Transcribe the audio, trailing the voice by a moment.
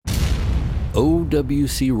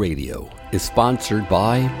OWC Radio is sponsored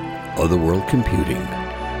by Otherworld Computing.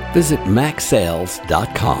 Visit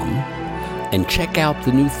maxsales.com and check out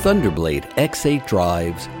the new Thunderblade X8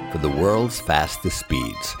 drives for the world's fastest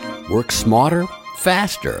speeds. Work smarter,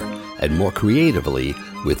 faster, and more creatively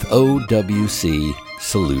with OWC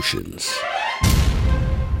Solutions.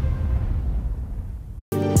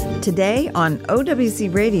 Today on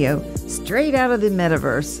OWC Radio, straight out of the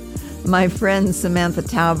Metaverse, my friend Samantha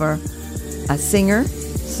Tauber, a singer,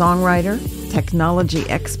 songwriter, technology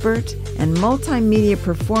expert, and multimedia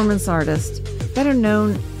performance artist, better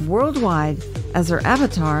known worldwide as her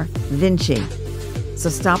avatar, Vinci. So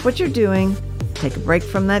stop what you're doing, take a break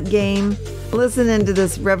from that game, listen into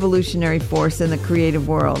this revolutionary force in the creative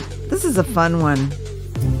world. This is a fun one.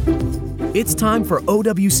 It's time for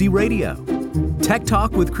OWC Radio. Tech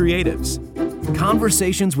Talk with Creatives.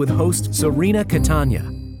 Conversations with host Serena Catania.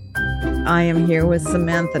 I am here with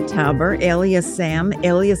Samantha Tauber, alias Sam,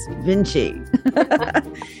 alias Vinci.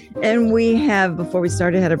 And we have, before we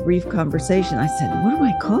started, had a brief conversation. I said, what do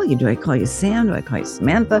I call you? Do I call you Sam? Do I call you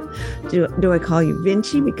Samantha? Do I call you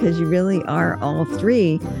Vinci? Because you really are all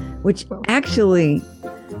three, which actually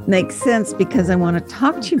makes sense because I want to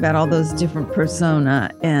talk to you about all those different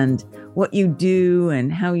persona and what you do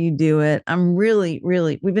and how you do it. I'm really,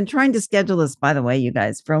 we've been trying to schedule this, by the way, you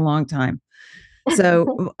guys, for a long time.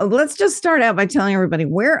 So let's just start out by telling everybody,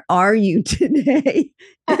 where are you today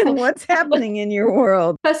and what's happening in your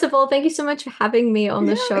world? First of all, thank you so much for having me on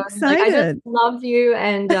the show. Excited. I just love you,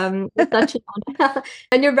 and it's such an honor.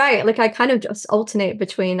 And you're right, I kind of just alternate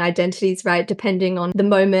between identities, right, depending on the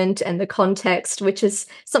moment and the context, which is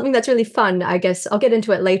something that's really fun. I guess I'll get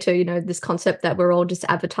into it later, this concept that we're all just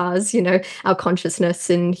avatars, our consciousness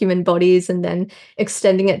in human bodies, and then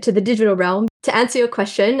extending it to the digital realm. To answer your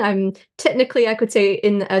question, I'm technically, I could say,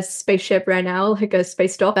 in a spaceship right now, like a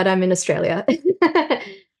space dock, but I'm in Australia.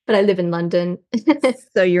 But I live in London.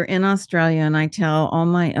 So you're in Australia, and I tell all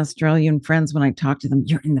my Australian friends when I talk to them,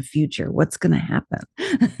 you're in the future. What's going to happen?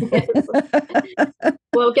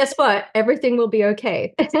 Well, guess what? Everything will be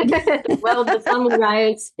okay. Well, the sun will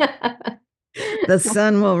rise. The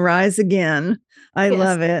sun will rise again. I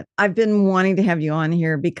love it. I've been wanting to have you on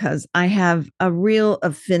here because I have a real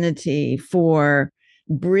affinity for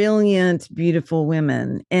brilliant, beautiful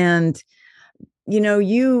women. And,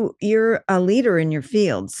 you're a leader in your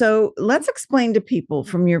field. So let's explain to people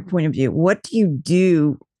from your point of view, what do you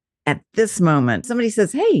do at this moment? Somebody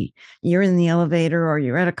says, hey, you're in the elevator or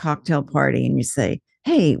you're at a cocktail party and you say,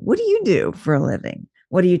 hey, what do you do for a living?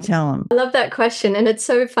 What do you tell them? I love that question. And it's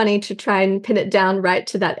so funny to try and pin it down right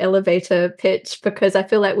to that elevator pitch, because I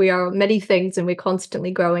feel like we are many things and we're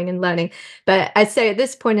constantly growing and learning. But I'd say at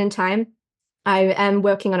this point in time, I am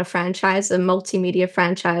working on a franchise, a multimedia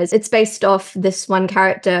franchise. It's based off this one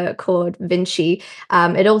character called Vinci.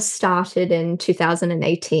 It all started in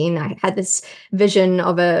 2018. I had this vision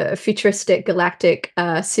of a futuristic galactic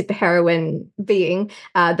superheroine being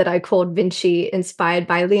that I called Vinci, inspired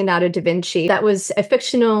by Leonardo da Vinci. That was a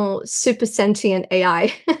fictional super sentient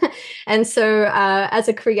AI. And so as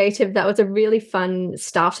a creative, that was a really fun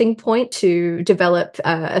starting point to develop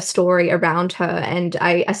a story around her. And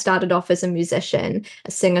I started off as a musician,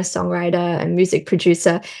 a singer, songwriter, and music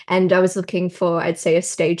producer. And I was looking for, I'd say, a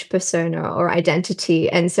stage persona or identity.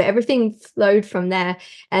 And so everything flowed from there.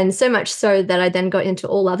 And so much so that I then got into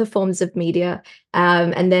all other forms of media,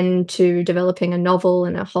 and then to developing a novel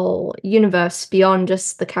and a whole universe beyond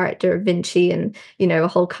just the character of Vinci, and, a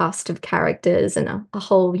whole cast of characters and a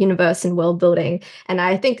whole universe and world building. And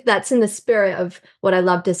I think that's in the spirit of what I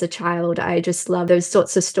loved as a child. I just love those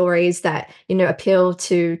sorts of stories that, appeal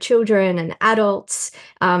to children and adults,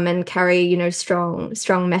 and carry,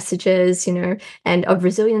 strong messages, and of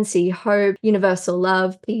resiliency, hope, universal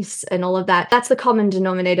love, peace, and all of that. That's the common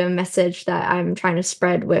denominator message that I'm trying to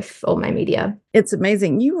spread with all my media. It's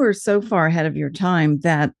amazing. You were so far ahead of your time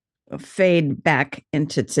that fade back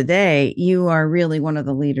into today, you are really one of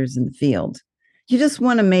the leaders in the field. You just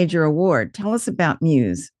won a major award. Tell us about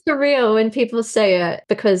Muse. Surreal when people say it,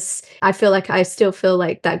 because I feel like I still feel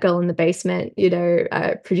like that girl in the basement,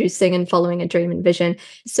 producing and following a dream and vision.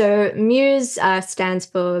 So Muse stands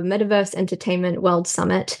for Metaverse Entertainment World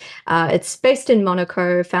Summit. It's based in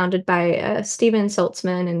Monaco, founded by Steven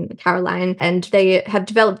Saltzman and Caroline, and they have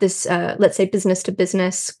developed this, let's say, business to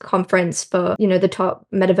business conference for, the top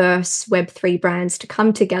Metaverse Web3 brands to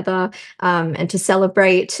come together and to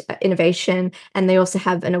celebrate innovation. And they also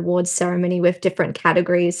have an awards ceremony with different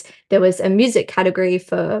categories. there was a music category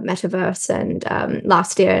for Metaverse and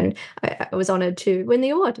last year, and I was honored to win the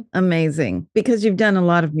award. Amazing, because you've done a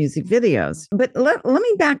lot of music videos. But let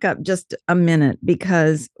me back up just a minute,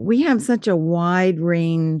 because we have such a wide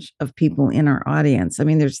range of people in our audience. I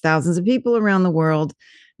mean, there's thousands of people around the world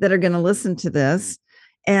that are going to listen to this,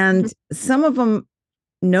 and some of them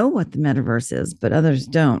know what the metaverse is, but others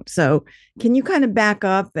don't. So can you kind of back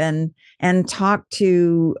up and talk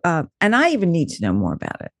to, and I even need to know more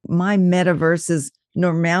about it. My metaverse is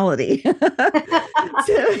normality.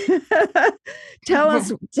 tell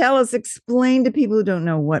us, explain to people who don't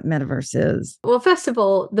know what metaverse is. Well, first of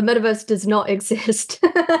all, the metaverse does not exist.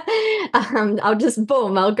 I'll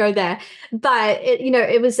go there. But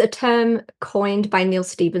it was a term coined by Neil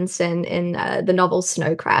Stephenson in the novel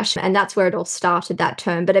Snow Crash, and that's where it all started, that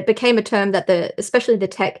term. But it became a term that especially the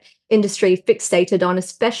tech industry fixated on,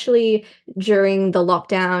 especially during the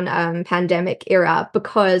lockdown pandemic era,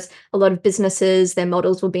 because a lot of businesses, their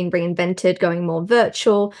models were being reinvented, going more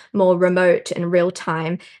virtual, more remote and real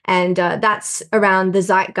time. And that's around the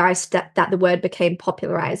zeitgeist that the word became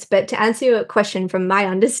popularized. But to answer your question, from my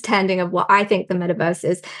understanding of what I think the metaverse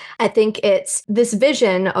is, I think it's this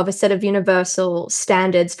vision of a set of universal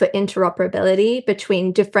standards for interoperability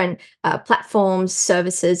between different platforms,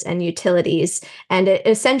 services, and utilities. And it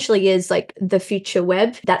essentially is like the future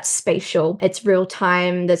web that's spatial. It's real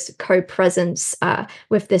time. There's co-presence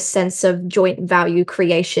with this sense of joint value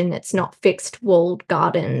creation. It's not fixed walled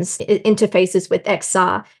gardens. It interfaces with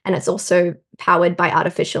XR, and it's also powered by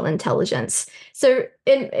artificial intelligence. So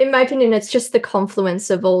in my opinion, it's just the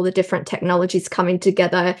confluence of all the different technologies coming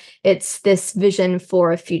together. It's this vision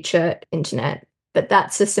for a future internet. But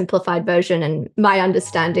that's a simplified version and my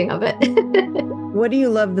understanding of it. What do you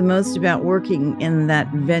love the most about working in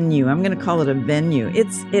that venue? I'm going to call it a venue.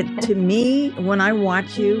 To me, when I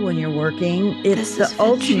watch you, when you're working, it's the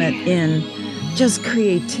ultimate in just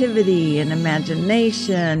creativity and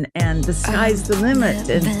imagination, and the sky's the limit,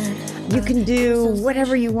 and you can do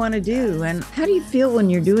whatever you want to do. And how do you feel when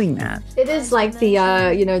you're doing that? It is like the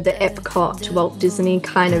Epcot Walt Disney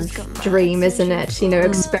kind of dream, isn't it?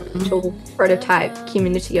 Experimental prototype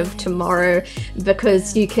community of tomorrow,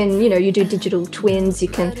 because you can, you do digital twins, you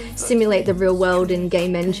can simulate the real world in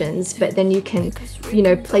game engines, but then you can,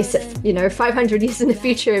 place it, 500 years in the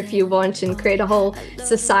future if you want, and create a whole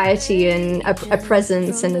society and a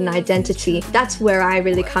presence and an identity. That's where I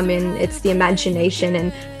really come in. It's the imagination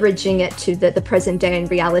and bridging it to the present day and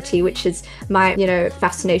reality, which is my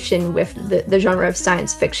fascination with the genre of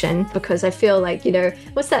science fiction, because I feel like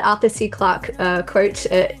what's that Arthur C. Clarke quote,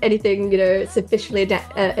 anything sufficiently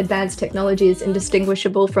advanced technology is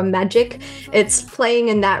indistinguishable from magic. It's playing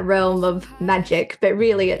in that realm of magic, but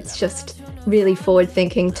really it's just really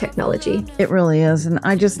forward-thinking technology. It really is, and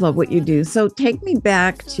I just love what you do. So take me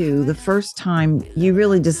back to the first time you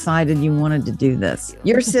really decided you wanted to do this.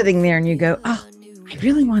 You're sitting there and you go, oh, I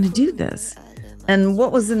really want to do this. And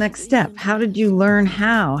what was the next step? How did you learn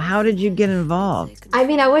how? How did you get involved? I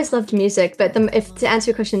mean, I always loved music, but to answer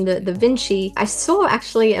your question, the Vinci, I saw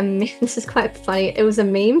actually a meme. This is quite funny. It was a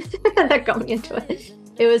meme that got me into it.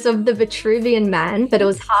 It was of the Vitruvian Man, but it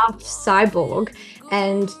was half cyborg.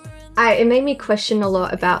 And it made me question a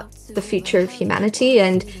lot about the future of humanity.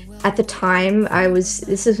 And at the time,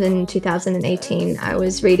 this is in 2018, I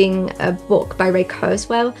was reading a book by Ray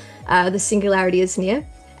Kurzweil, The Singularity is Near.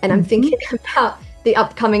 And I'm thinking about the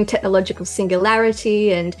upcoming technological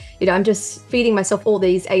singularity, and I'm just feeding myself all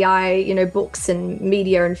these AI books and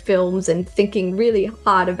media and films, and thinking really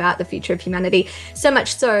hard about the future of humanity, so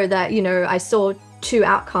much so that I saw two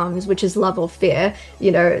outcomes, which is love or fear,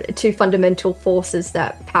 two fundamental forces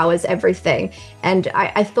that powers everything. And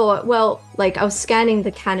I thought, well, like, I was scanning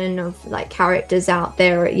the canon of like characters out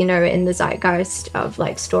there, in the zeitgeist of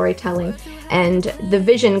like storytelling, and the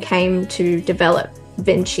vision came to develop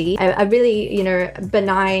Vinci, a really,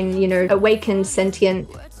 benign, awakened, sentient,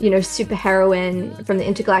 superheroine from the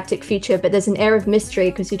intergalactic future. But there's an air of mystery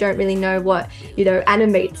because you don't really know what,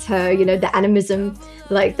 animates her, the animism,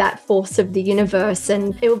 like that force of the universe.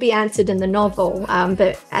 And it will be answered in the novel.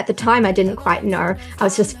 But at the time, I didn't quite know. I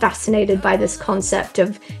was just fascinated by this concept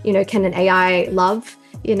of, can an AI love?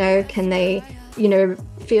 Can they,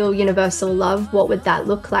 feel universal love? What would that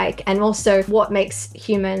look like? And also, what makes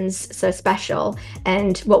humans so special?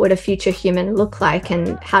 And what would a future human look like?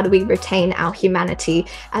 And how do we retain our humanity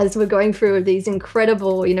as we're going through these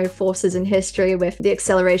incredible, forces in history with the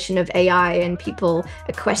acceleration of AI, and people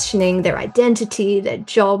are questioning their identity, their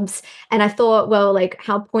jobs. And I thought, well, like,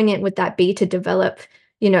 how poignant would that be to develop,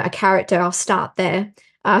 a character? I'll start there.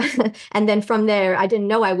 And then from there, I didn't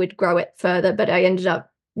know I would grow it further, but I ended up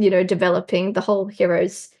developing the whole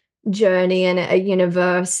hero's journey and a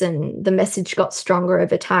universe, and the message got stronger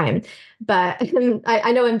over time. But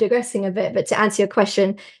I know I'm digressing a bit, but to answer your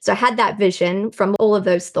question, so I had that vision from all of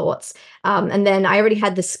those thoughts. And then I already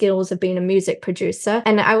had the skills of being a music producer.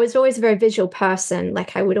 And I was always a very visual person.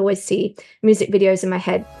 Like, I would always see music videos in my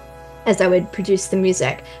head as I would produce the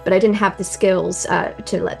music, but I didn't have the skills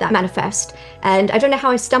to let that manifest. And I don't know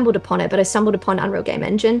how I stumbled upon it, but I stumbled upon Unreal Game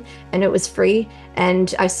Engine, and it was free.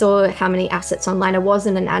 And I saw how many assets online. I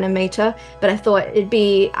wasn't an animator, but I thought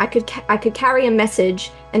I could carry a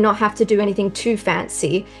message and not have to do anything too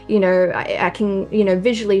fancy. I can,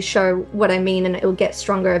 visually show what I mean, and it will get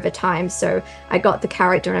stronger over time. So I got the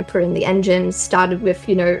character and I put in the engine, started with,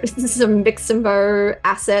 some Mixamo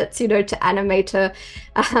assets, to animator,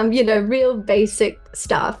 real basic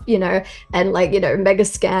stuff, and like,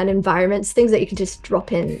 Megascan environments, things that you can just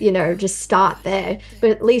drop in, just start there.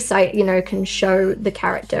 But at least I, can show the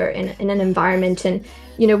character in an environment. And,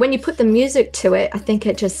 when you put the music to it, I think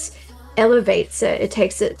it just elevates it. It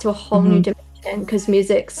takes it to a whole new dimension, because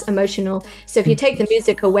music's emotional. So if you take the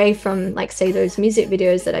music away from, like, say, those music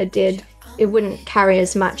videos that I did, it wouldn't carry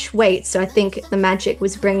as much weight. So I think the magic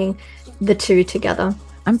was bringing the two together.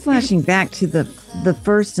 I'm flashing back to the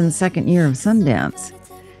first and second year of Sundance.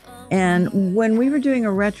 And when we were doing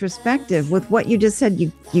a retrospective with what you just said,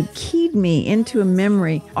 you keyed me into a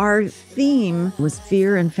memory. Our theme was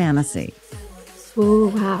fear and fantasy. Oh,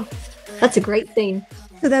 wow. That's a great theme.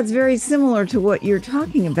 So that's very similar to what you're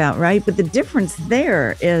talking about, right? But the difference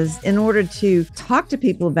there is, in order to talk to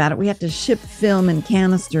people about it, we have to ship film in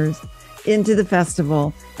canisters into the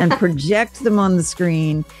festival and project them on the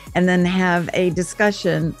screen, and then have a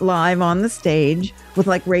discussion live on the stage with,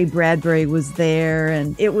 like, Ray Bradbury was there,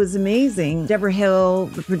 and it was amazing. Deborah Hill,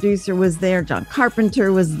 the producer, was there. John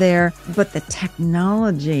Carpenter was there. But the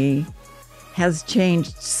technology has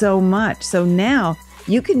changed so much. So now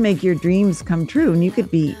you can make your dreams come true, and you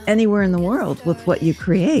could be anywhere in the world with what you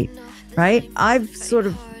create, right? I've sort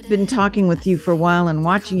of been talking with you for a while and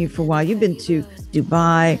watching you for a while. You've been to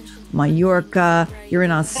Dubai, Mallorca, you're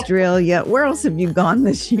in Australia. Where else have you gone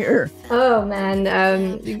this year? Oh, man.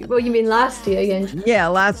 Well, you mean last year? Yeah,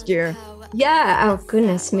 last year. Yeah. Oh,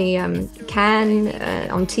 goodness me. Cannes,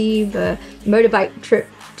 Antibes, motorbike trip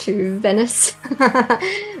to Venice,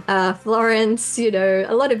 Florence, a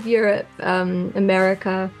lot of Europe,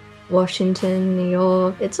 America, Washington, New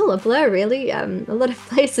York. It's all a blur, really. A lot of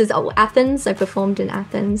places. Oh, Athens. I performed in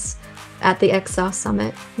Athens at the XR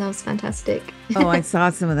Summit. That was fantastic. Oh, I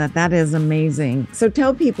saw some of that. That is amazing. So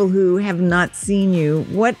tell people who have not seen you,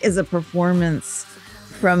 what is a performance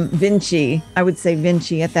from Vinci? I would say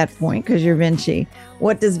Vinci at that point, because you're Vinci.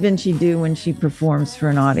 What does Vinci do when she performs for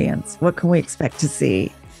an audience? What can we expect to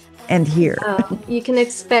see and hear? You can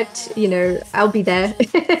expect, I'll be there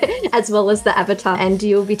as well as the avatar, and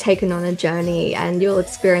you'll be taken on a journey, and you'll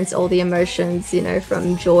experience all the emotions,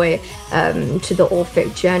 from joy to the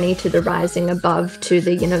Orphic journey, to the rising above, to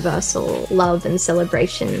the universal love and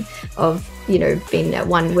celebration of, being at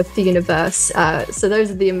one with the universe. So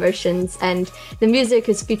those are the emotions, and the music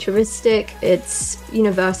is futuristic. It's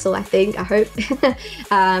universal, I think, I hope.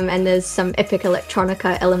 And there's some epic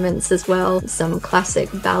electronica elements as well, some classic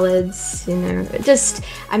ballads,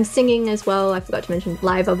 I'm singing as well. I forgot to mention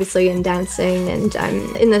live, obviously, and dancing, and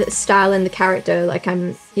I'm in the style and the character, like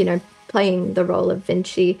I'm, playing the role of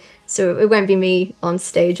Vinci. So it won't be me on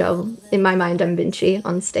stage. In my mind, I'm Vinci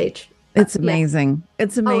on stage. It's amazing. Yeah.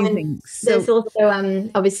 It's amazing. There's also,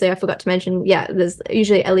 obviously, I forgot to mention, there's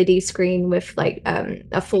usually an LED screen with, like,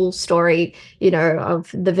 a full story,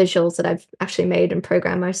 of the visuals that I've actually made and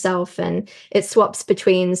programmed myself. And it swaps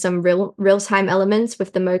between some real-time elements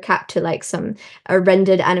with the mocap to, like, some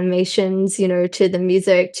rendered animations, to the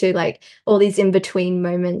music, to, like, all these in-between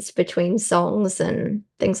moments between songs and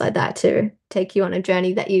things like that, to take you on a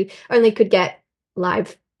journey that you only could get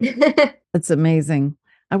live. It's amazing.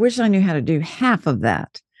 I wish I knew how to do half of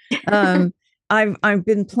that. I've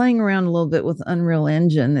been playing around a little bit with Unreal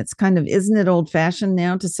Engine. It's kind of, isn't it old fashioned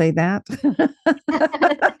now to say that?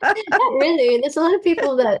 Not really. There's a lot of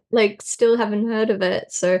people that, like, still haven't heard of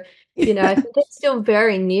it. So, I think it's still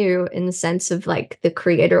very new in the sense of, like, the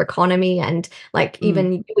creator economy, and, like,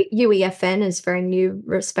 even UEFN is very new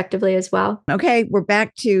respectively as well. Okay, we're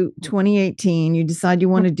back to 2018. You decide you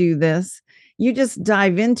want to do this. you just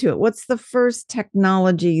dive into it. What's the first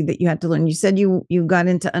technology that you had to learn? You said you got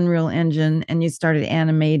into Unreal Engine and you started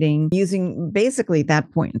animating using basically at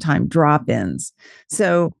that point in time drop-ins.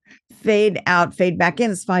 So fade out, fade back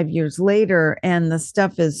in is 5 years later, and the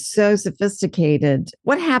stuff is so sophisticated.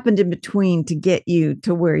 What happened in between to get you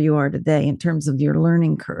to where you are today in terms of your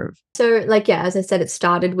learning curve? So like, yeah, as I said, it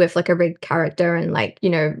started with like a rigged character and like,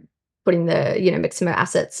 putting the, mixing her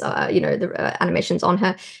assets, the animations on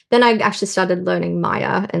her. Then I actually started learning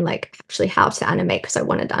Maya and like actually how to animate because I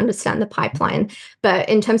wanted to understand the pipeline. But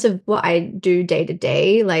in terms of what I do day to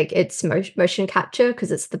day, like it's motion capture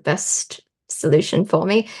because it's the best solution for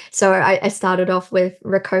me. So I started off with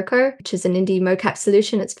Rococo, which is an indie mocap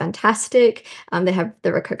solution. It's fantastic. They have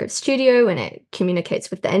the Rococo Studio and it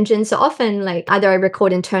communicates with the engine. So often, like either I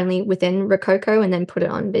record internally within Rococo and then put it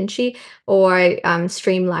on Vinci, or I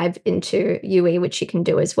stream live into UE, which you can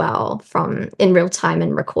do as well from in real time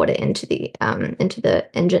and record it into the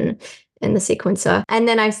engine in the sequencer. And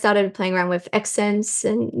then I started playing around with Xsense,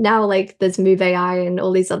 and now like there's Move AI and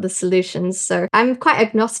all these other solutions. So I'm quite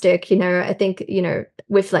agnostic, I think,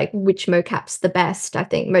 with like which mocap's the best. I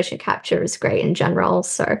think motion capture is great in general.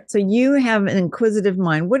 So you have an inquisitive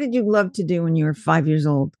mind. What did you love to do when you were 5 years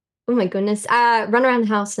old? oh my goodness, run around the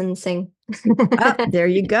house and sing. Oh, there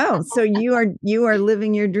you go. So you are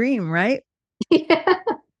living your dream, right? Yeah.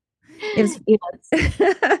 Yes.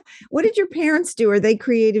 What did your parents do? Are they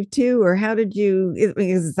creative too? Or how did you,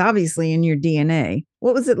 because it's obviously in your DNA.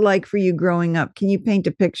 What was it like for you growing up? Can you paint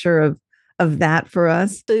a picture of that for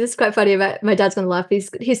us? So this is quite funny. About my dad's gonna laugh.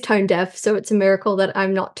 He's tone deaf, so it's a miracle that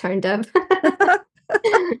I'm not tone deaf.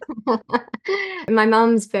 My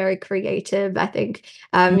mom's very creative. I think,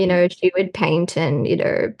 she would paint and,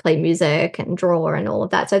 play music and draw and all of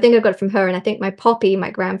that. So I think I got it from her. And I think my poppy, my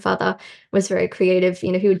grandfather, was very creative.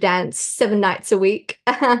 He would dance 7 nights a week.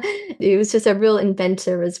 He was just a real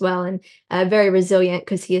inventor as well, and very resilient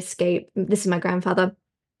because he escaped. This is my grandfather.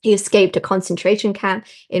 He escaped a concentration camp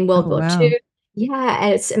in World War wow. II. Yeah,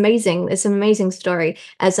 and it's amazing. It's an amazing story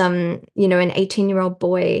as an 18-year-old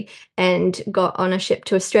boy, and got on a ship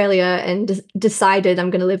to Australia and decided I'm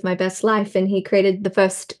going to live my best life. And he created the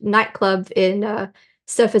first nightclub in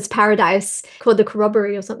Surfers Paradise called the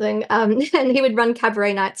Corroboree or something. And he would run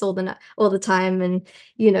cabaret nights all the time, and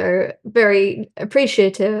very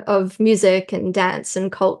appreciative of music and dance and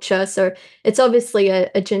culture. So it's obviously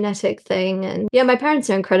a genetic thing. And yeah, my parents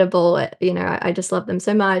are incredible. I just love them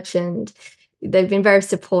so much, and they've been very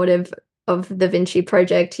supportive of the Vinci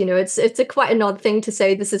project. It's a quite an odd thing to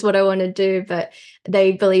say this is what I want to do, but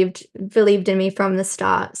they believed in me from the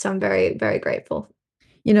start. So I'm very, very grateful.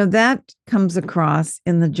 That comes across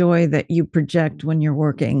in the joy that you project when you're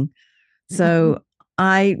working. So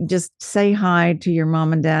I just say hi to your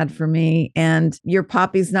mom and dad for me. And your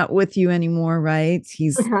poppy's not with you anymore, right?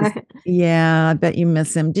 Yeah, I bet you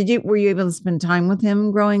miss him. Were you able to spend time with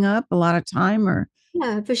him growing up? A lot of time, or?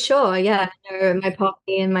 Yeah, for sure. Yeah, my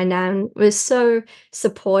poppy and my nan was so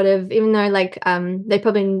supportive, even though like they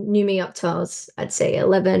probably knew me up till I'd say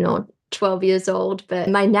 11 or 12 years old. But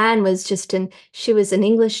my nan was she was an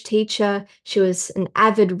English teacher. She was an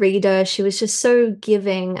avid reader. She was just so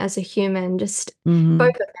giving as a human, just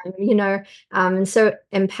both of them, and so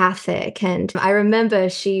empathic. And I remember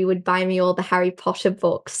she would buy me all the Harry Potter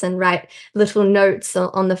books and write little notes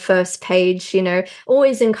on the first page,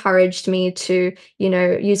 always encouraged me to,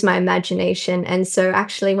 use my imagination. And so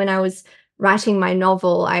actually when I was writing my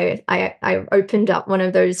novel, I opened up one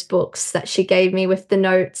of those books that she gave me with the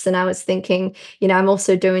notes, and I was thinking, I'm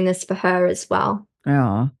also doing this for her as well.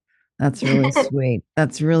 Oh, that's really sweet.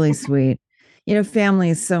 That's really sweet. Family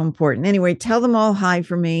is so important. Anyway, tell them all hi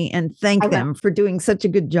for me and thank them for doing such a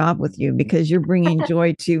good job with you, because you're bringing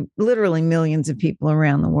joy to literally millions of people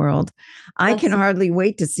around the world. I can hardly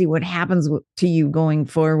wait to see what happens to you going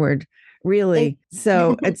forward. Really.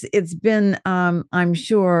 So it's been, I'm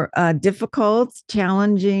sure, difficult,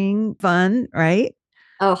 challenging, fun, right?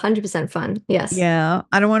 Oh, 100% fun. Yes. Yeah.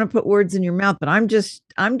 I don't want to put words in your mouth, but I'm just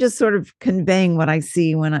sort of conveying what I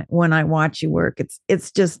see when I watch you work.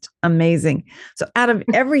 It's just amazing. So out of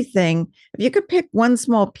everything, if you could pick one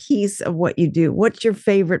small piece of what you do, what's your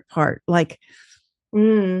favorite part? Like,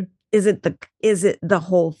 is it the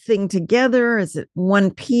whole thing together? Is it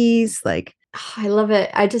one piece? Like, I love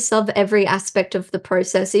it. I just love every aspect of the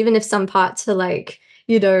process, even if some parts are like,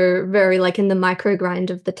 very like in the micro grind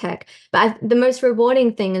of the tech. But the most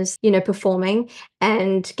rewarding thing is, performing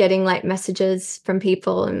and getting like messages from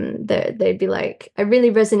people, and they'd be like, I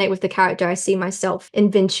really resonate with the character. I see myself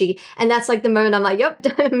in Vinci. And that's like the moment I'm like, yep,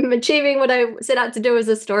 I'm achieving what I set out to do as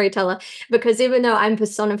a storyteller. Because even though I'm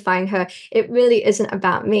personifying her, it really isn't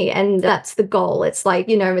about me. And that's the goal. It's like,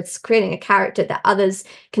 it's creating a character that others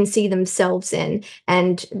can see themselves in,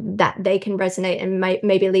 and that they can resonate and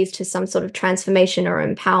maybe leads to some sort of transformation or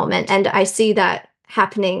empowerment. And I see that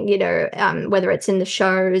happening, whether it's in the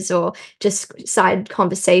shows or just side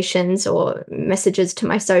conversations or messages to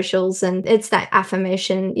my socials. And it's that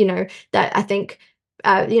affirmation, that I think,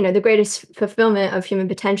 the greatest fulfillment of human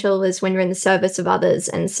potential is when you're in the service of others.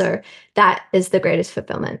 And so that is the greatest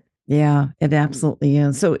fulfillment. Yeah, it absolutely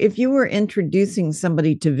is. So if you were introducing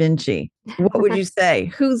somebody to Vinci, what would you say?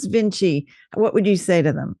 Who's Vinci? What would you say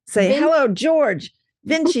to them? Say, hello, George.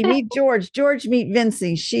 Vinci, meet George. George, meet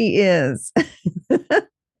Vinci. She is.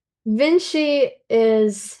 Vinci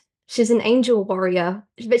she's an angel warrior,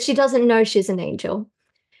 but she doesn't know she's an angel.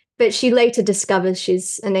 But she later discovers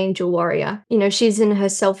she's an angel warrior. She's in her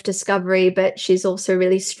self-discovery, but she's also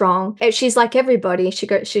really strong. She's like everybody.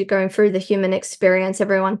 She's going through the human experience.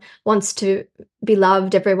 Everyone wants to be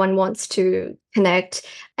loved. Everyone wants to connect.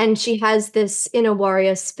 And she has this inner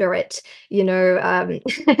warrior spirit, and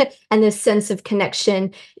this sense of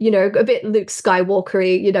connection, a bit Luke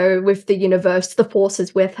Skywalker-y, with the universe, the force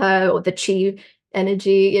is with her, or the chi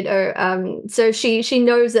energy, so she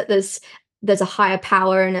knows that there's a higher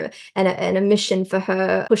power and a mission for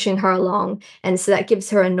her, pushing her along. And so that gives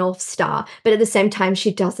her a North Star. But at the same time,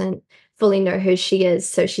 she doesn't fully know who she is.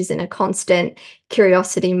 So she's in a constant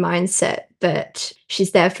curiosity mindset, but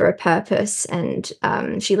she's there for a purpose. And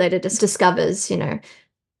she later just discovers,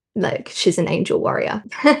 like she's an angel warrior.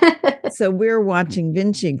 So we're watching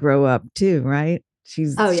Vinci grow up too, right?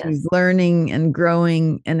 She's learning and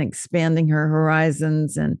growing and expanding her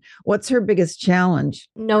horizons. And what's her biggest challenge?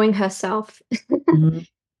 Knowing herself. Mm-hmm.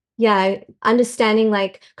 Yeah, understanding,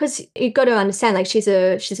 like, because you got to understand, like, she's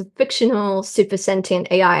a fictional super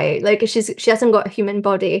sentient AI. Like, she hasn't got a human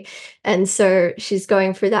body, and so she's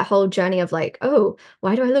going through that whole journey of like, oh,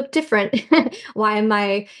 why do I look different? Why am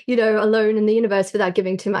I, alone in the universe, without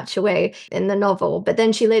giving too much away in the novel? But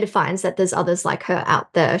then she later finds that there's others like her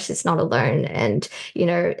out there. She's not alone, and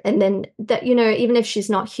and then that even if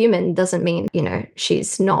she's not human, doesn't mean she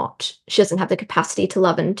doesn't have the capacity to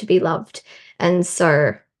love and to be loved, and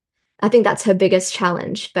so. I think that's her biggest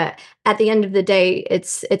challenge. But at the end of the day,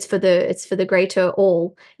 it's for the greater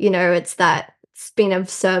all. It's that being of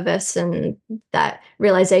service and that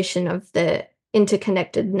realization of the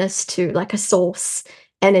interconnectedness to like a source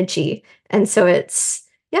energy. And so it's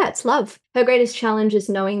love. Her greatest challenge is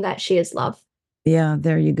knowing that she is love. Yeah,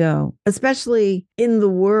 there you go. Especially in the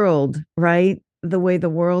world, right? The way the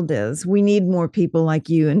world is. We need more people like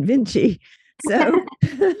you and Vinci. So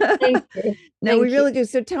Thank you. No, we really do.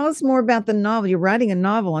 So tell us more about the novel. You're writing a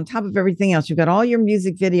novel on top of everything else. You've got all your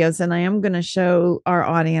music videos, and I am going to show our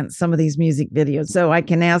audience some of these music videos so I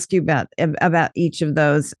can ask you about each of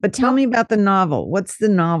those. But tell me about the novel. What's the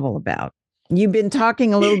novel about? You've been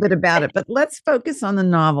talking a little bit about it, but let's focus on the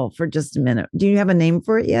novel for just a minute. Do you have a name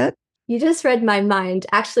for it yet? You just read my mind.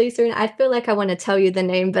 Actually, Serena, I feel like I want to tell you the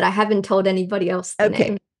name, but I haven't told anybody else the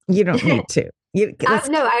name. You don't need to.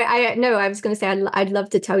 I was going to say I'd love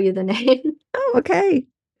to tell you the name. Oh, okay.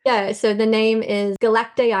 Yeah, so the name is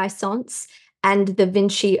Galactic and the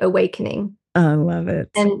Vinci Awakening. I love it.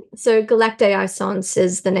 And so Galactic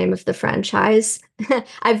is the name of the franchise.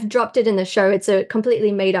 I've dropped it in the show. It's a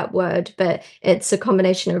completely made up word, but it's a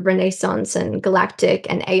combination of Renaissance and galactic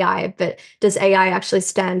and AI. But does AI actually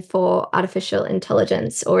stand for artificial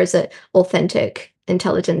intelligence, or is it authentic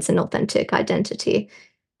intelligence and authentic identity?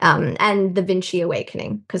 And the Vinci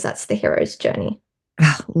Awakening, because that's the hero's journey.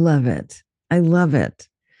 Oh, love it. I love it.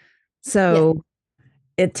 So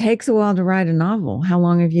It takes a while to write a novel. How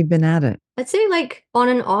long have you been at it? I'd say like on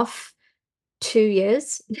and off 2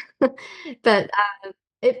 years. But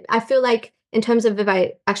I feel like in terms of if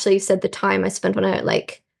I actually said the time I spent on it,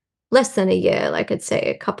 like less than a year, like I'd say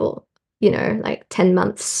a couple, like 10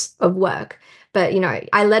 months of work. But,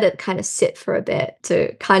 I let it kind of sit for a bit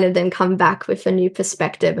to kind of then come back with a new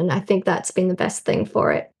perspective. And I think that's been the best thing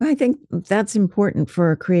for it. I think that's important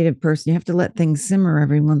for a creative person. You have to let things simmer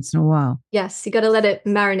every once in a while. Yes, you got to let it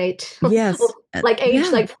marinate. Yes. Like age,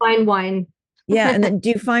 like fine wine. Yeah. And then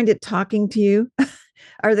do you find it talking to you?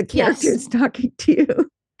 Are the characters talking to you?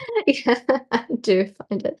 Yeah, I do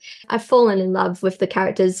find it. I've fallen in love with the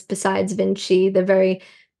characters besides Vinci. They're very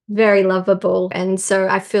very lovable. And so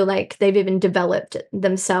I feel like they've even developed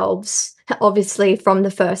themselves, obviously, from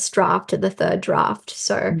the first draft to the third draft.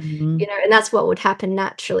 So, Mhm. and that's what would happen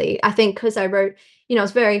naturally. I think because I wrote, I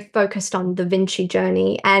was very focused on the Vinci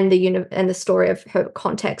journey and and the story of her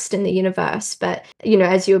context in the universe. But,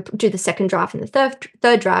 as you do the second draft and the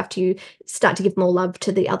third draft, you start to give more love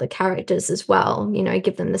to the other characters as well,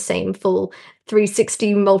 give them the same full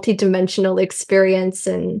 360 multi-dimensional experience,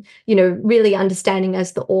 and really understanding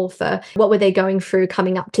as the author what were they going through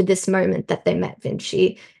coming up to this moment that they met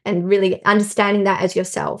Vinci, and really understanding that as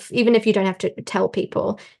yourself, even if you don't have to tell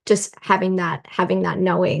people, just having that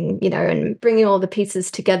knowing, and bringing all the pieces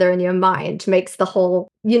together in your mind makes the whole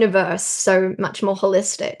universe so much more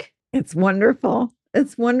holistic. It's wonderful.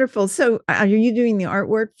 It's wonderful. So are you doing the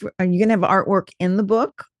artwork? Are you going to have artwork in the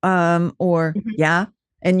book? Or Mhm. yeah.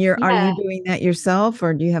 And are Yeah. you doing that yourself,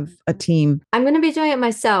 or do you have a team? I'm going to be doing it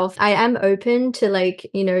myself. I am open to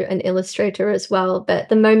an illustrator as well, but at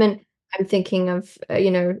the moment I'm thinking of,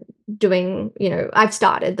 doing, I've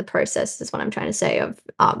started the process is what I'm trying to say of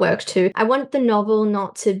artwork too. I want the novel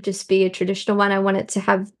not to just be a traditional one. I want it to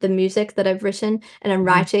have the music that I've written and I'm Mhm.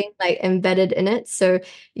 writing like embedded in it. So,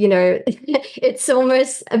 it's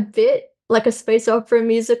almost a bit like a space opera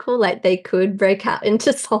musical, like they could break out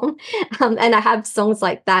into song. And I have songs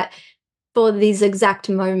like that for these exact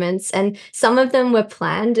moments. And some of them were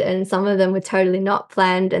planned and some of them were totally not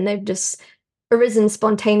planned. And they've just arisen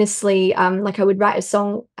spontaneously. Like I would write a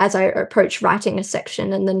song as I approach writing a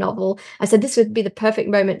section in the novel. I said, this would be the perfect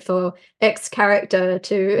moment for X character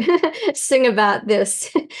to sing about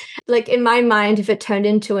this. Like in my mind, if it turned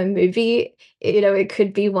into a movie, it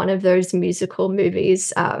could be one of those musical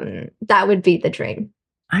movies. That would be the dream.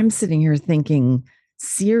 I'm sitting here thinking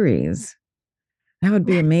series. That would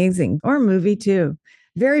be amazing. Or a movie too.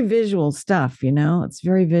 Very visual stuff, it's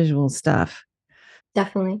very visual stuff.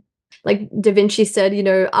 Definitely. Like Da Vinci said,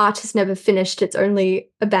 art is never finished, it's only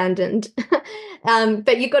abandoned.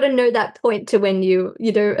 But you got to know that point to when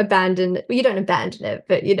abandon, you don't abandon it,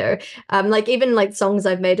 but, like even like songs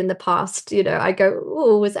I've made in the past, I go,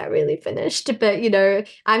 oh, was that really finished? But,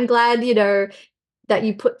 I'm glad, that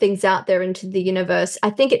you put things out there into the universe. I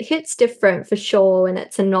think it hits different for sure when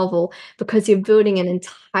it's a novel because you're building an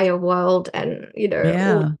entire world and, all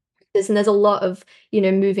Yeah. and there's a lot of,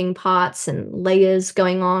 moving parts and layers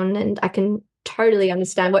going on. And I can totally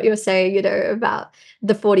understand what you're saying, about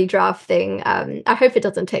the 40 draft thing. I hope it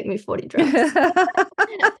doesn't take me 40 drafts.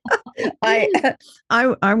 I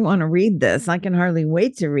I want to read this. I can hardly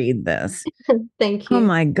wait to read this. Thank Oh you.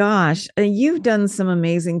 my gosh, you've done some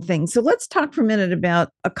amazing things. So let's talk for a minute about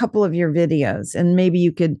a couple of your videos, and maybe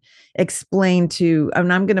you could explain to.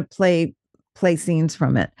 And I'm going to play scenes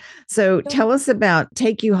from it. So Sure. tell us about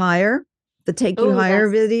Take You Higher, the Take You Oh,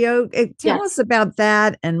 Higher yes. video. Tell us Yes. about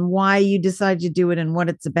that and why you decided to do it and what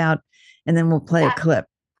it's about, and then we'll play a That clip.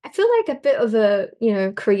 I feel like a bit of a,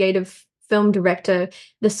 creative film director.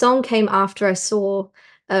 The song came after I saw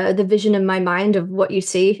the vision in my mind of what you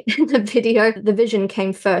see in the video. The vision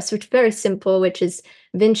came first, which is very simple, which is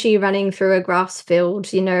Vinci running through a grass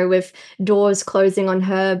field, with doors closing on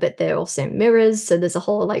her, but they're also mirrors. So there's a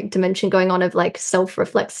whole like dimension going on of like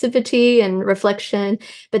self-reflexivity and reflection.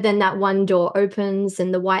 But then that one door opens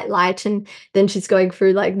in the white light, and then she's going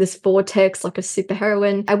through like this vortex like a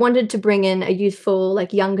superheroine. I wanted to bring in a youthful,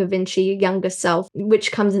 like younger Vinci, younger self,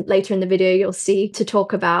 which comes later in the video you'll see, to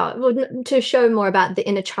talk about, well, to show more about the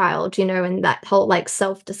inner child, and that whole like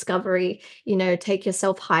self-discovery, take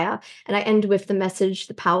yourself higher. And I end with the message,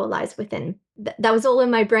 the power lies within. That was all in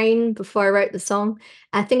my brain before I wrote the song.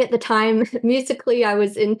 I think at the time, musically, I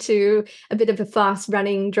was into a bit of a fast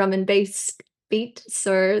running drum and bass beat.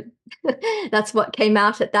 So that's what came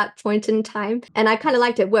out at that point in time. And I kind of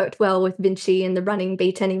liked it, worked well with Vinci and the running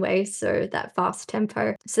beat anyway. So that fast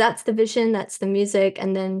tempo. So that's the vision, that's the music.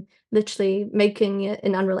 And then literally making it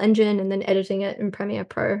in Unreal Engine and then editing it in Premiere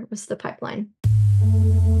Pro was the pipeline.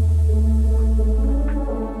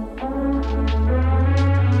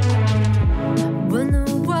 When the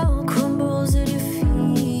world crumbles at your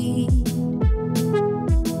feet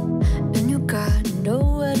and you got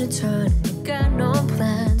nowhere to turn, you got no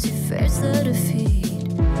plans, you face the defeat.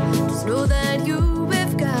 Just know that you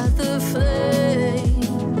have got the flame,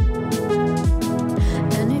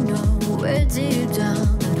 and you know way deep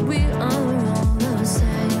down that we are all the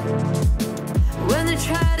same. When they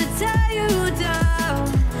try to tear you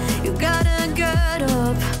down, you gotta get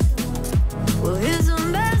up. Well, here's a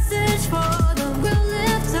message for them. We'll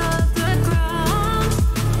lift up the ground.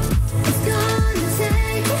 It's gonna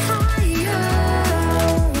take you higher.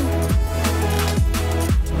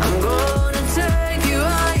 I'm gonna take you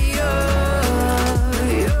higher.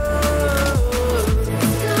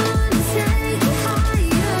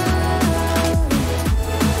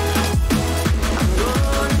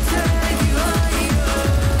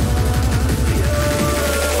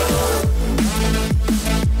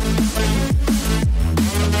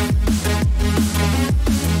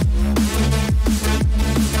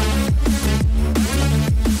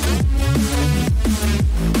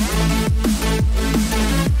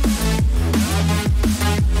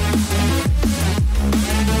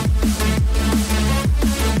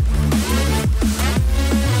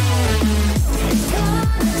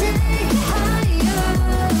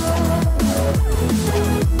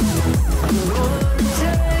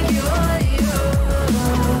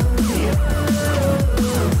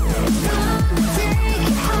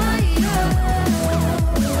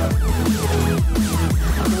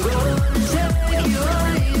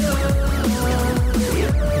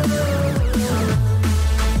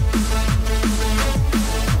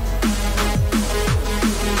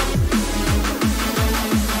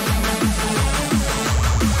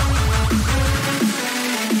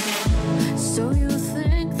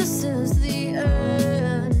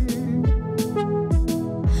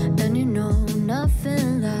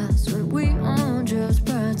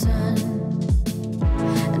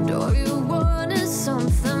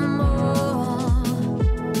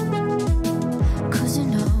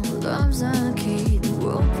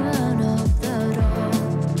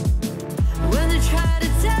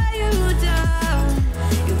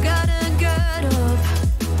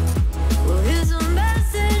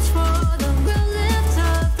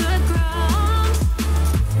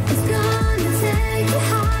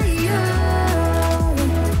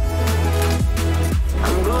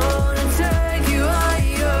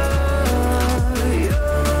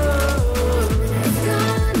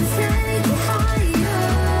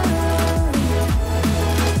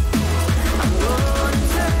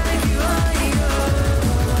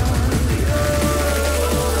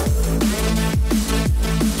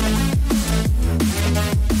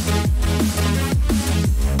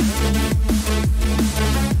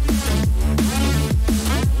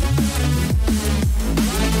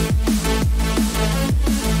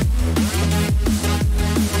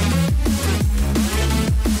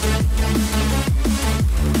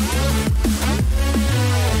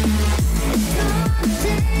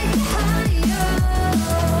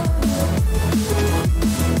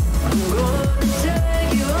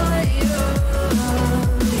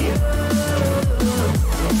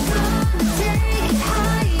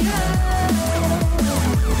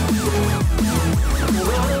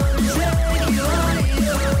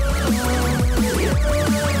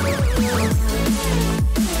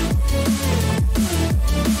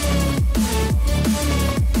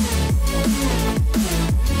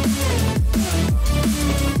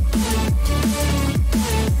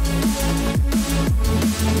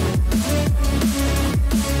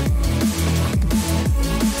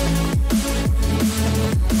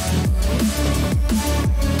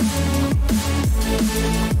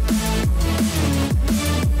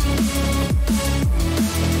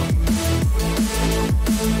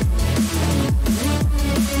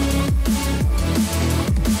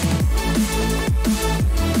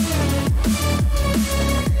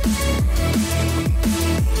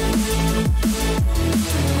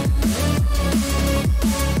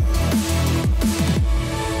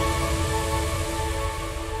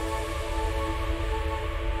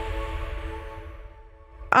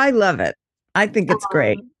 I love it. I think it's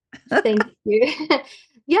great. Thank you.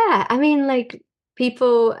 Yeah, I mean, like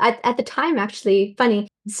people at the time, actually, funny,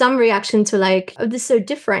 some reactions were like, "Oh, this is so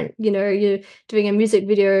different." You're doing a music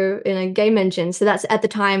video in a game engine. So that's at the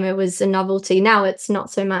time it was a novelty. Now it's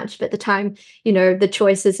not so much, but at the time, the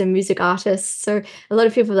choices in music artists. So a lot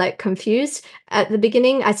of people were like confused at the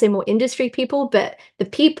beginning. I'd say more industry people, but the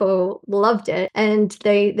people loved it and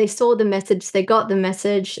they saw the message, they got the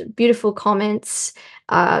message, beautiful comments.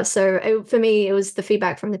 For me, it was the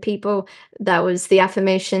feedback from the people that was the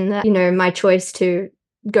affirmation that, my choice to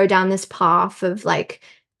go down this path of like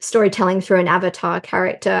storytelling through an avatar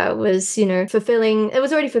character was, fulfilling. It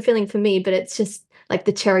was already fulfilling for me, but it's just like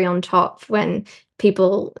the cherry on top when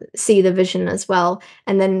people see the vision as well.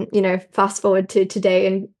 And then, fast forward to today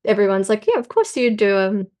and everyone's like, yeah, of course you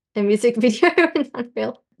do a music video in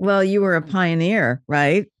Unreal. Well, you were a pioneer,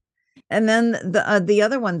 right? And then the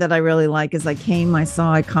other one that I really like is I Came, I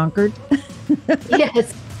Saw, I Conquered.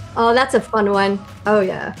 Yes. Oh, that's a fun one. Oh,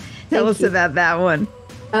 yeah. Tell us about that one.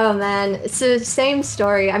 Oh, man. So same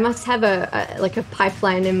story. I must have a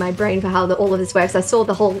pipeline in my brain for how all of this works. I saw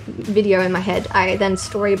the whole video in my head. I then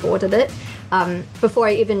storyboarded it before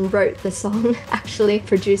I even wrote the song, actually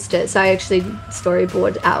produced it. So I actually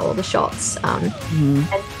storyboarded out all the shots. And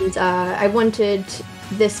I wanted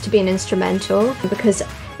this to be an instrumental because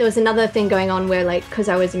there was another thing going on where, like, because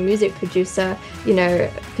I was a music producer,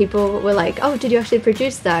 people were like, oh, did you actually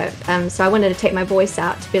produce that? So I wanted to take my voice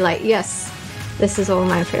out to be like, yes, this is all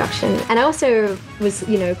my production. And I also was,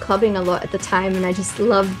 clubbing a lot at the time, and I just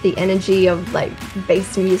loved the energy of like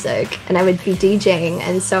bass music, and I would be DJing.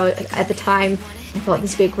 And so at the time, I thought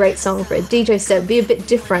this would be a great song for a DJ set. It'd be a bit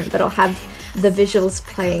different, but I'll have the visuals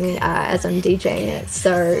playing as I'm DJing it.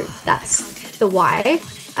 So that's the why.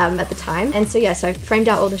 At the time. And so yes, I framed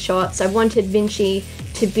out all the shots. I wanted Vinci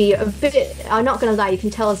to be a bit, I'm not going to lie, you can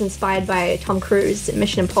tell I was inspired by Tom Cruise in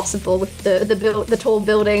Mission Impossible with the tall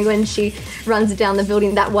building when she runs down the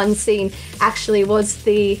building. That one scene actually was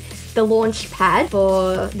the launch pad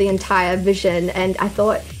for the entire vision. And I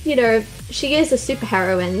thought, she is a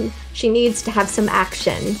superheroine. She needs to have some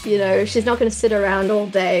action. She's not going to sit around all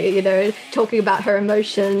day, talking about her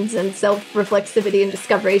emotions and self-reflexivity and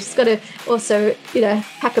discovery. She's got to also,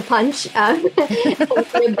 pack a punch, and be a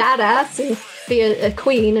badass and be a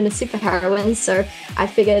queen and a superheroine. So I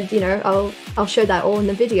figured, I'll show that all in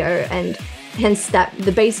the video, and hence that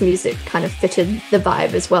the bass music kind of fitted the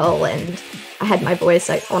vibe as well. And I had my voice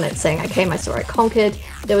on it saying, I came, I saw, I conquered.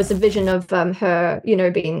 There was a vision of her,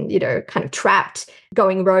 being, kind of trapped,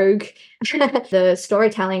 going rogue. The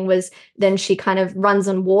storytelling was then she kind of runs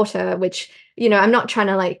on water, which, I'm not trying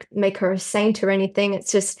to like make her a saint or anything.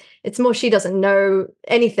 It's more she doesn't know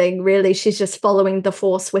anything really. She's just following the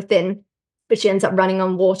force within. But she ends up running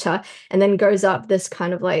on water and then goes up this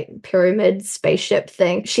kind of like pyramid spaceship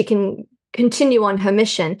thing. She can continue on her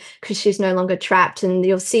mission because she's no longer trapped. And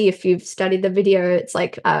you'll see if you've studied the video, it's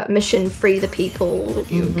like mission free the people.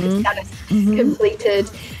 Status completed,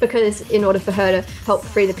 because in order for her to help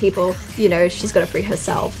free the people, she's got to free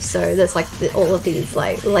herself. So there's like all of these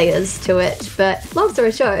like layers to it. But long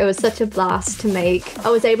story short, it was such a blast to make. I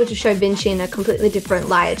was able to show Vinci in a completely different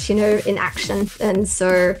light, in action. And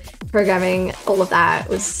so programming all of that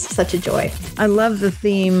was such a joy. I love the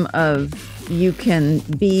theme of you can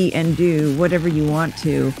be and do whatever you want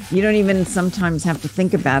to. You don't even sometimes have to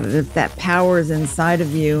think about it. If that power is inside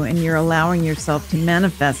of you and you're allowing yourself to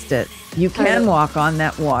manifest it, you can walk on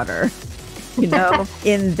that water. In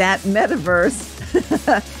that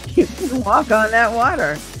metaverse, you can walk on that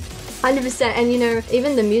water. 100%. And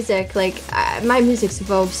even the music, like my music's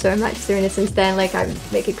evolved so much since then. Like I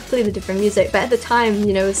make a completely different music, but at the time,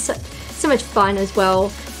 it was so much fun as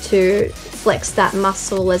well to flex that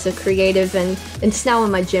muscle as a creative, and it's now on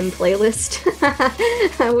my gym playlist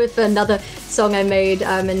with another song I made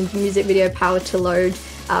and music video, Power to Load.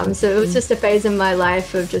 So it was just a phase in my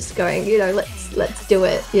life of just going, let's do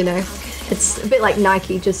it. It's a bit like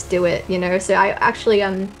Nike, just do it. So I actually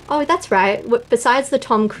oh, that's right, besides the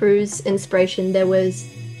Tom Cruise inspiration, there was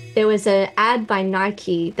an ad by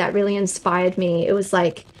Nike that really inspired me. It was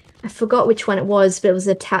like, I forgot which one it was, but it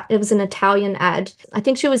was an Italian ad. I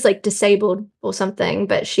think she was like disabled or something,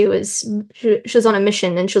 but she was on a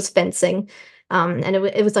mission and she was fencing. And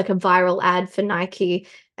it was like a viral ad for Nike,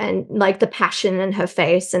 and like the passion in her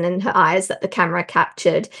face and in her eyes that the camera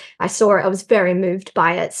captured. I saw it. I was very moved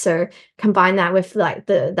by it. So combine that with like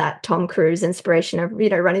that Tom Cruise inspiration of,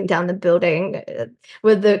 running down the building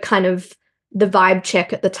with the kind of the vibe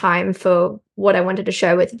check at the time for what I wanted to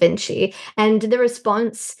show with Vinci. And the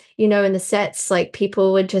response, in the sets, like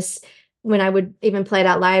people would just when I would even play it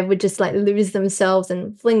out live, would just like lose themselves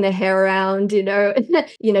and fling their hair around,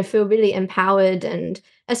 feel really empowered. And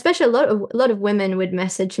especially a lot of women would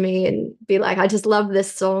message me and be like, I just love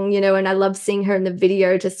this song, and I love seeing her in the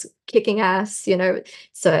video just kicking ass,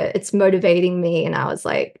 so it's motivating me. And I was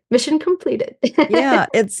like, mission completed. Yeah,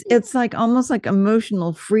 it's like almost like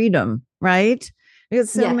emotional freedom, right?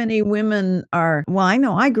 Because so many women are, well, I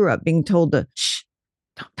know I grew up being told to shh,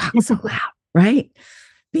 don't talk so loud, right?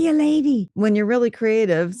 Be a lady. When you're really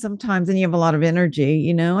creative sometimes and you have a lot of energy,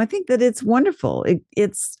 I think that it's wonderful.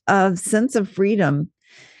 It's a sense of freedom.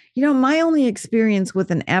 My only experience with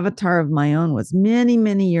an avatar of my own was many,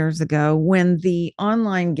 many years ago when the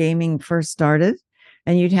online gaming first started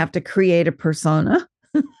and you'd have to create a persona.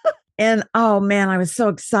 And oh man, I was so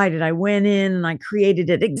excited. I went in and I created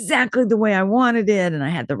it exactly the way I wanted it. And I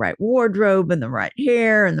had the right wardrobe and the right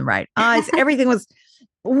hair and the right eyes. Everything was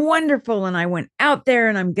wonderful. And I went out there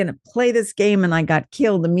and I'm going to play this game and I got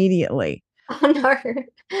killed immediately. Oh no.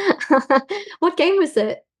 What game was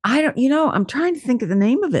it? I don't, I'm trying to think of the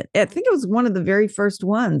name of it. I think it was one of the very first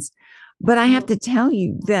ones. But I have to tell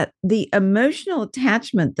you that the emotional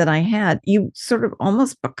attachment that I had, you sort of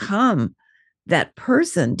almost become that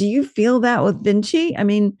person. Do you feel that with Vinci? I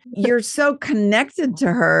mean, you're so connected to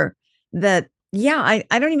her that, yeah,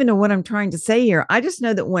 I don't even know what I'm trying to say here. I just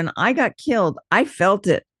know that when I got killed, I felt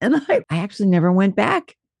it. And I actually never went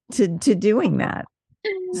back to doing that.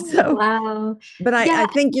 So, wow. But I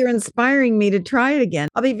think you're inspiring me to try it again.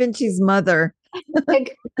 I'll be Vinci's mother.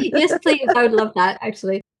 Yes, please. I would love that,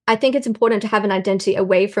 actually. I think it's important to have an identity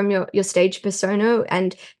away from your stage persona.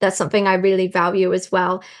 And that's something I really value as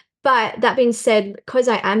well. But that being said, because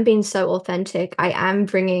I am being so authentic, I am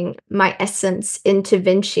bringing my essence into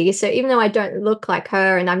Vinci. So even though I don't look like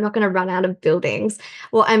her and I'm not going to run out of buildings,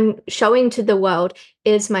 what I'm showing to the world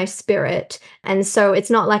is my spirit. And so it's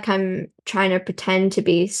not like I'm trying to pretend to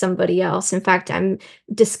be somebody else. In fact, I'm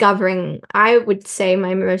discovering, I would say,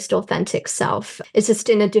 my most authentic self. It's just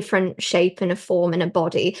in a different shape and a form and a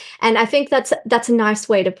body. And I think that's a nice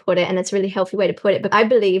way to put it. And it's a really healthy way to put it. But I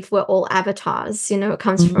believe we're all avatars. It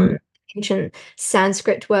comes from ancient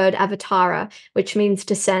Sanskrit word avatara, which means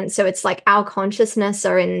descent. So it's like our consciousness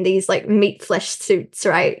are in these like meat flesh suits,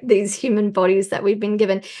 right? These human bodies that we've been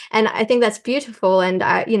given. And I think that's beautiful. And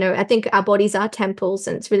I think our bodies are temples,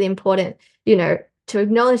 and it's really important, to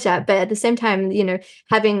acknowledge that. But at the same time,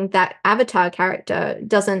 having that avatar character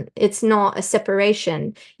it's not a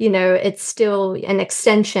separation, it's still an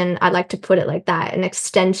extension. I like to put it like that, an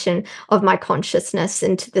extension of my consciousness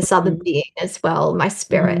into this other being as well, my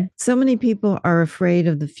spirit. So many people are afraid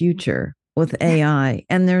of the future with AI,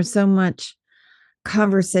 and there's so much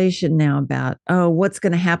conversation now about, what's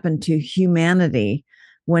going to happen to humanity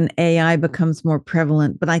when AI becomes more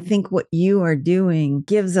prevalent. But I think what you are doing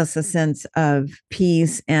gives us a sense of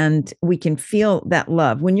peace, and we can feel that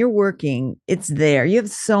love. When you're working, it's there. You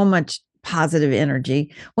have so much positive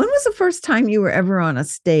energy. When was the first time you were ever on a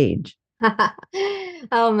stage?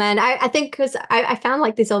 Oh man, I think because I found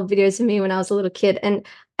like these old videos of me when I was a little kid, and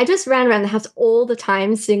I just ran around the house all the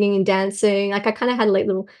time singing and dancing. Like I kind of had like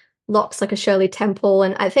little locks like a Shirley Temple,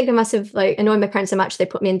 and I think I must have like annoyed my parents so much they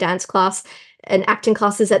put me in dance class and acting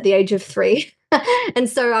classes at the age of 3. And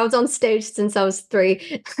so I was on stage since I was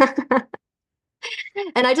 3.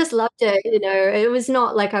 And I just loved it. It was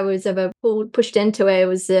not like I was ever pushed into it. It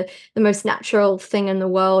was the most natural thing in the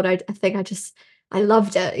world. I think I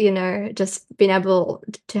loved it, just being able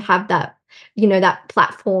to have that, that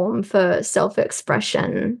platform for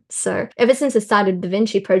self-expression. So ever since I started the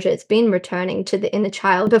Vinci project, it's been returning to the inner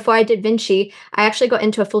child. Before I did Vinci, I actually got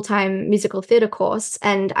into a full-time musical theater course,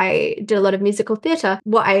 and I did a lot of musical theater.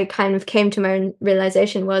 What I kind of came to my own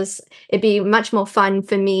realization was it'd be much more fun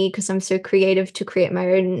for me, because I'm so creative, to create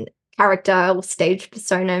my own character or stage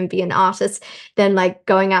persona and be an artist than like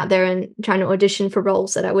going out there and trying to audition for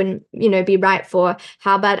roles that I wouldn't, be right for.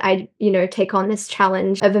 How about I, take on this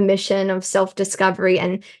challenge of a mission of self-discovery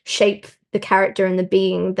and shape the character and the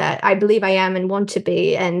being that I believe I am and want to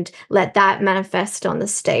be, and let that manifest on the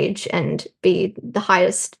stage and be the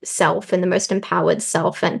highest self and the most empowered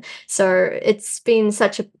self. And so it's been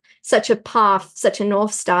such a path, such a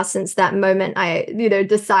North Star since that moment I,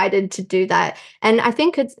 decided to do that. And I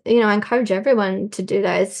think it's, I encourage everyone to do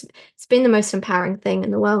that. It's been the most empowering thing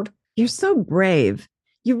in the world. You're so brave.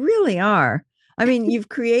 You really are. I mean, you've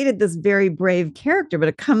created this very brave character, but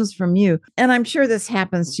it comes from you. And I'm sure this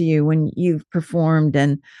happens to you when you've performed,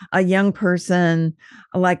 and a young person,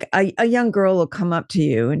 like a young girl, will come up to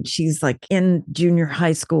you, and she's like in junior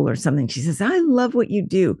high school or something. She says, I love what you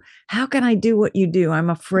do. How can I do what you do? I'm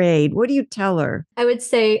afraid. What do you tell her? I would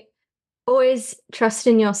say, always trust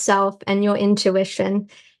in yourself and your intuition.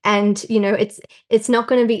 And, it's not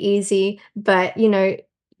going to be easy, but,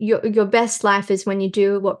 your best life is when you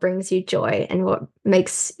do what brings you joy and what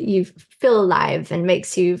makes you feel alive and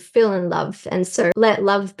makes you feel in love. And so let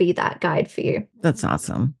love be that guide for you. That's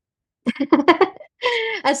awesome.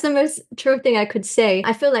 That's the most true thing I could say.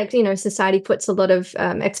 I feel like, society puts a lot of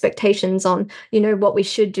expectations on, what we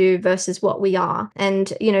should do versus what we are.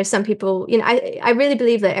 And, some people, I really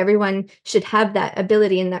believe that everyone should have that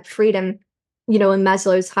ability and that freedom, in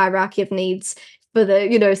Maslow's hierarchy of needs for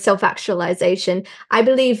the, self-actualization. I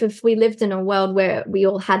believe if we lived in a world where we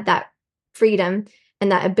all had that freedom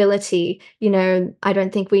and that ability, I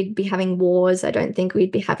don't think we'd be having wars. I don't think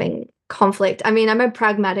we'd be having conflict. I mean, I'm a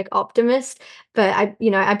pragmatic optimist, but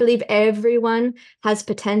I believe everyone has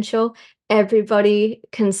potential. Everybody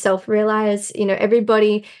can self-realize,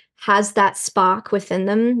 everybody has that spark within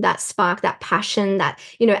them, that spark, that passion, that,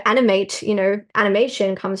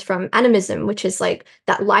 animation comes from animism, which is like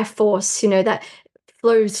that life force, that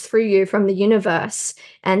flows through you from the universe.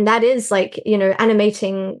 And that is like,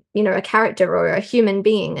 animating, a character or a human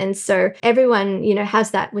being. And so everyone,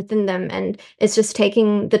 has that within them. And it's just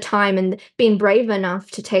taking the time and being brave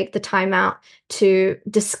enough to take the time out to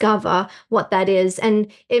discover what that is.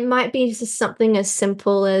 And it might be just something as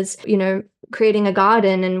simple as, creating a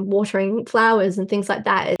garden and watering flowers and things like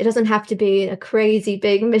that. It doesn't have to be a crazy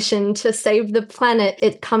big mission to save the planet.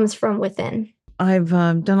 It comes from within. I've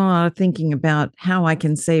done a lot of thinking about how I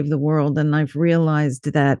can save the world, and I've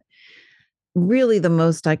realized that really the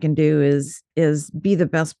most I can do is be the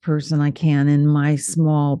best person I can in my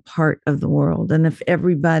small part of the world. And if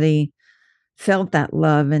everybody felt that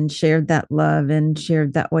love and shared that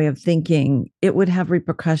way of thinking, it would have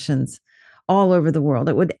repercussions all over the world.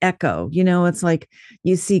 It would echo. It's like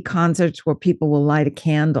you see concerts where people will light a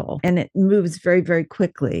candle and it moves very, very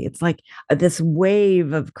quickly. It's like this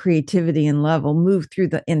wave of creativity and love will move through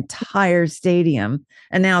the entire stadium.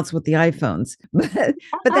 And now it's with the iPhones, but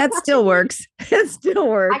that still works. It still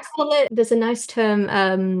works. I call it, there's a nice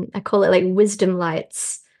term, I call it like wisdom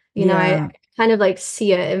lights. I kind of like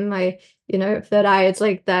see it in my, third eye. It's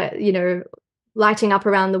like that, lighting up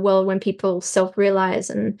around the world when people self-realize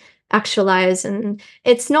and actualize. And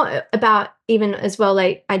it's not about even as well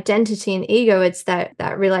like identity and ego. It's that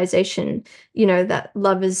realization, that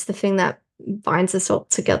love is the thing that binds us all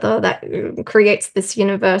together, that creates this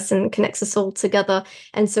universe and connects us all together.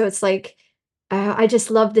 And so it's like, I just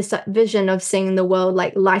love this vision of seeing the world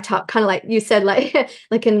like light up, kind of like you said, like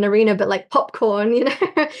like in an arena, but like popcorn,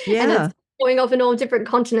 Yeah. And it's going off in all different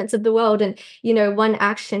continents of the world. And, one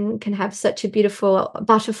action can have such a beautiful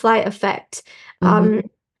butterfly effect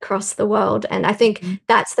across the world. And I think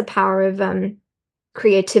that's the power of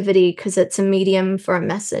creativity, because it's a medium for a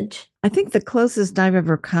message. I think the closest I've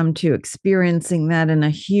ever come to experiencing that in a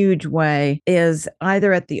huge way is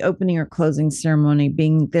either at the opening or closing ceremony,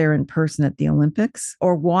 being there in person at the Olympics,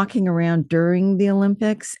 or walking around during the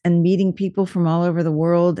Olympics and meeting people from all over the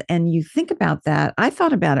world. And you think about that. I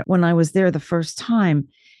thought about it when I was there the first time,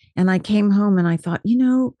 and I came home and I thought,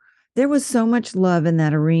 there was so much love in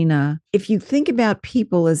that arena. If you think about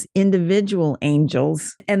people as individual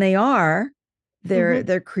angels, and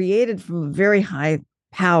they're created from a very high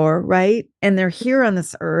power, right? And they're here on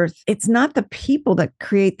this earth. It's not the people that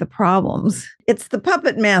create the problems. It's the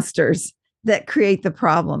puppet masters that create the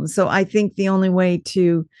problems. So I think the only way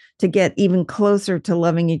to get even closer to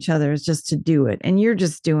loving each other is just to do it. And you're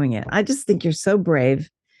just doing it. I just think you're so brave.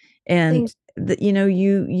 And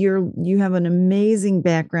you have an amazing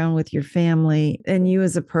background with your family and you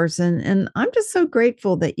as a person. And I'm just so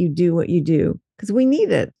grateful that you do what you do, because we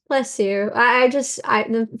need it. Bless you.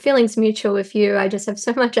 The feeling's mutual with you. I just have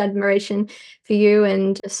so much admiration for you,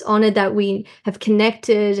 and just honored that we have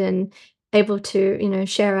connected and able to,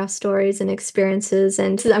 share our stories and experiences.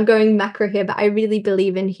 And I'm going macro here, but I really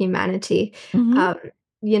believe in humanity.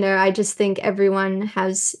 I just think everyone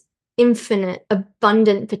has infinite,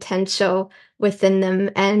 abundant potential within them.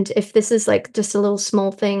 And if this is like just a little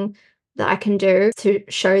small thing that I can do to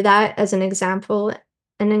show that as an example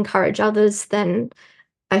and encourage others, then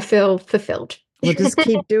I feel fulfilled. Well, just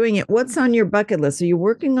keep doing it. What's on your bucket list? Are you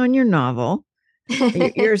working on your novel?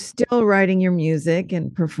 You're still writing your music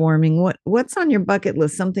and performing. What's on your bucket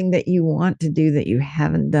list? Something that you want to do that you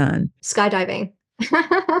haven't done? Skydiving.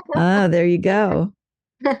 There you go.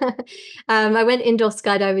 I went indoor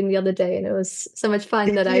skydiving the other day, and it was so much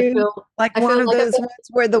fun. Did I feel like those ones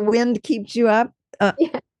where the wind keeps you up.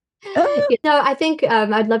 Yeah. No, I think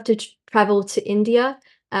I'd love to travel to India.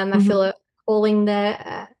 I feel a calling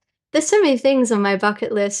there. There's so many things on my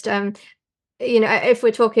bucket list. if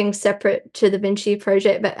we're talking separate to the Vinci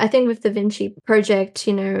project, but I think with the Vinci project,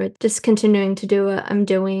 just continuing to do what I'm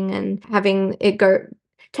doing and having it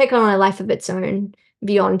take on a life of its own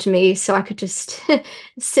beyond me, so I could just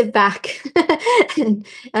sit back and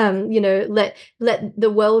let the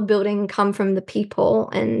world building come from the people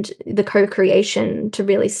and the co-creation to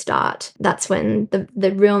really start. That's when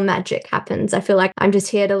the real magic happens. I feel like I'm just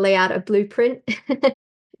here to lay out a blueprint.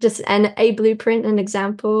 A blueprint, an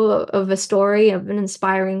example of a story of an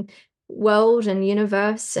inspiring world and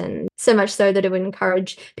universe, and so much so that it would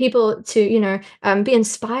encourage people to be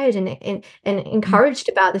inspired and encouraged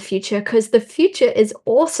about the future, because the future is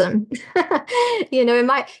awesome. It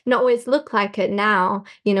might not always look like it now,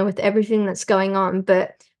 with everything that's going on,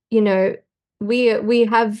 but we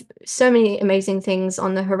have so many amazing things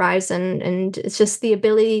on the horizon, and it's just the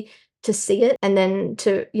ability to see it and then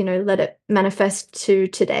to let it manifest to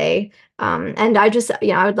today. And I just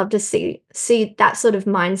I would love to see that sort of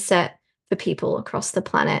mindset for people across the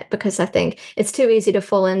planet, because I think it's too easy to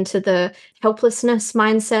fall into the helplessness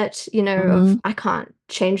mindset, of I can't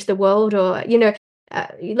change the world, or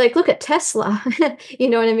like look at Tesla. You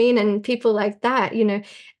know what I mean? And people like that.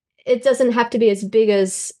 It doesn't have to be as big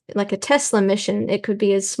as like a Tesla mission. It could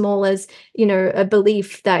be as small as a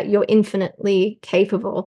belief that you're infinitely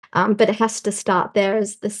capable. But it has to start there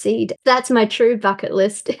as the seed. That's my true bucket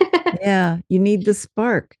list. Yeah, you need the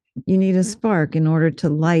spark. You need a spark in order to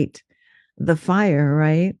light the fire,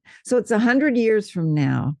 right? So it's 100 years from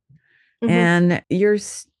now, and you're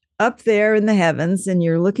up there in the heavens and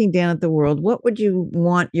you're looking down at the world. What would you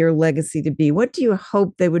want your legacy to be? What do you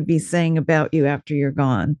hope they would be saying about you after you're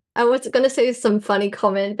gone? I was going to say some funny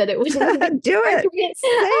comment, but it wouldn't. Do it. Say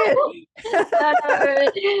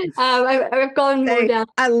it. I've gone more down.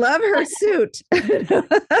 I love her suit.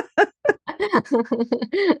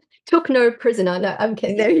 Took no prisoner. No, I'm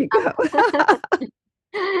kidding. There you go.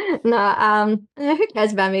 No, who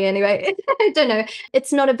cares about me anyway? I don't know.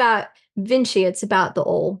 It's not about Vinci. It's about the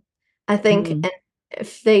all. I think, and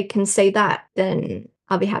if they can say that, then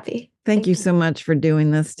I'll be happy. Thank you so much for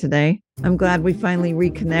doing this today. I'm glad we finally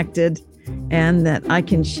reconnected and that I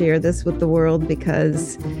can share this with the world,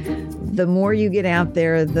 because the more you get out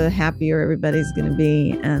there, the happier everybody's going to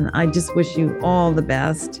be. And I just wish you all the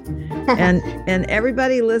best. And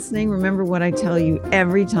everybody listening, remember what I tell you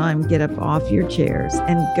every time: get up off your chairs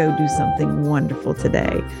and go do something wonderful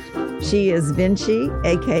today. She is Vinci,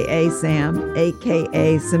 a.k.a. Sam,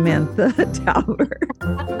 a.k.a. Samantha Tauber.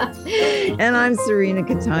 And I'm Serena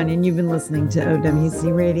Catania, and you've been listening to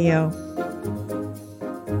OWC Radio.